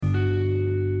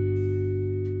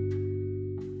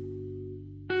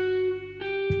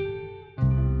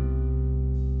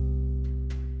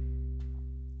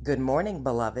Good morning,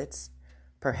 beloveds.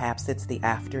 Perhaps it's the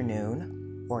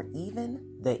afternoon or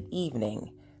even the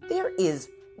evening. There is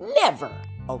never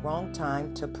a wrong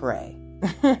time to pray.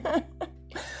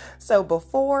 So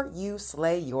before you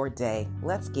slay your day,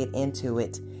 let's get into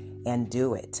it and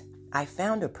do it. I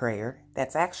found a prayer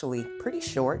that's actually pretty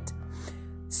short,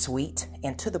 sweet,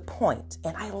 and to the point.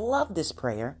 And I love this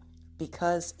prayer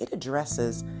because it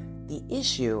addresses the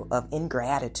issue of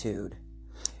ingratitude.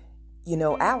 You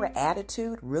know, our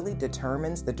attitude really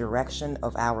determines the direction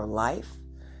of our life.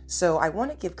 So I want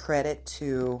to give credit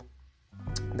to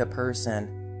the person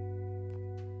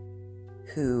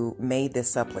who made this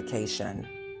supplication.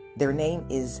 Their name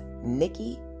is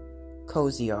Nicki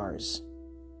Koziarz.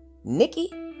 Nicki,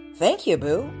 thank you,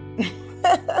 boo.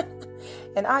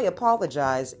 And I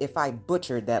apologize if I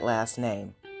butchered that last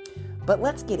name. But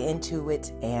let's get into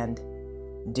it and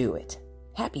do it.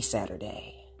 Happy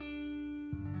Saturday.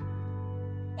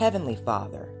 Heavenly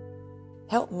Father,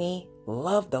 help me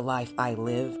love the life I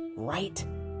live right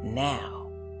now.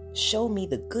 Show me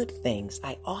the good things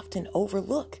I often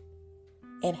overlook,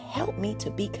 and help me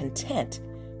to be content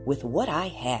with what I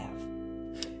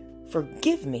have.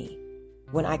 Forgive me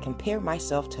when I compare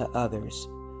myself to others.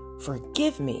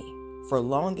 Forgive me for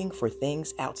longing for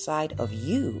things outside of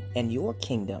you and your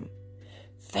kingdom.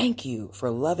 Thank you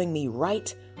for loving me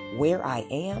right where I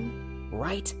am,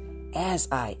 right as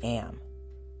I am.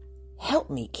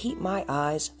 Help me keep my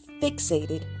eyes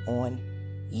fixated on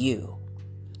you.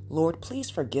 Lord, please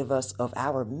forgive us of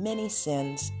our many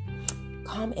sins.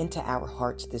 Come into our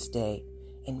hearts this day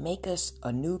and make us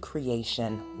a new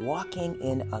creation, walking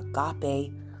in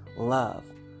agape love,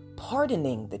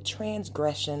 pardoning the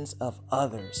transgressions of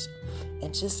others,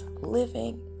 and just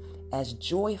living as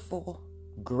joyful,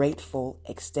 grateful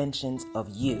extensions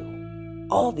of you.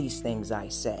 All these things I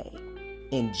say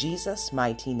in Jesus'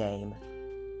 mighty name.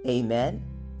 Amen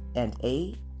and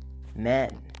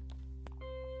amen.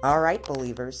 All right,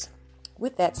 believers.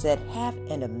 With that said, have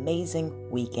an amazing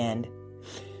weekend.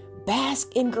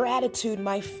 Bask in gratitude,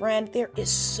 my friend. There is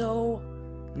so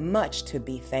much to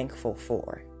be thankful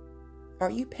for. Are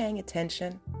you paying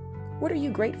attention? What are you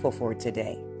grateful for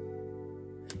today?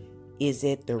 Is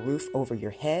it the roof over your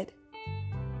head,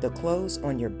 the clothes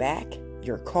on your back,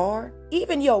 your car,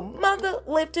 even your mother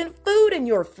lifting food in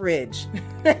your fridge?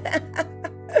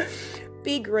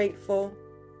 Be grateful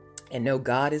and know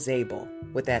God is able.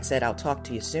 With that said, I'll talk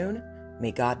to you soon.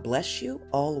 May God bless you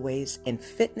always in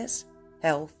fitness,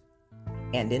 health,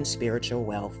 and in spiritual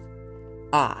wealth.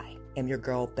 I am your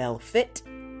girl, Belle Fit,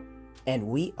 and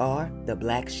we are the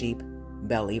Black Sheep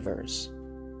Believers.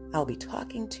 I'll be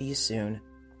talking to you soon.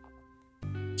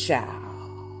 Ciao.